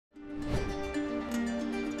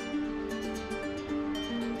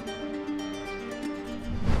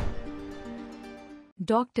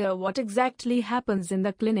Doctor, what exactly happens in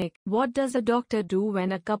the clinic? What does a doctor do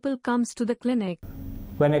when a couple comes to the clinic?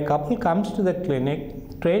 When a couple comes to the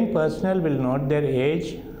clinic, trained personnel will note their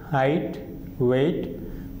age, height, weight,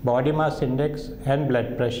 body mass index, and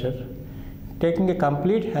blood pressure. Taking a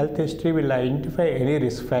complete health history will identify any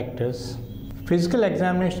risk factors. Physical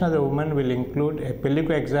examination of the woman will include a pelvic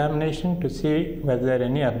examination to see whether there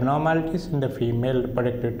are any abnormalities in the female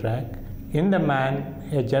reproductive tract. In the man,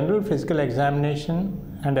 a general physical examination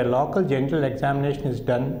and a local genital examination is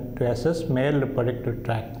done to assess male reproductive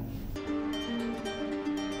tract.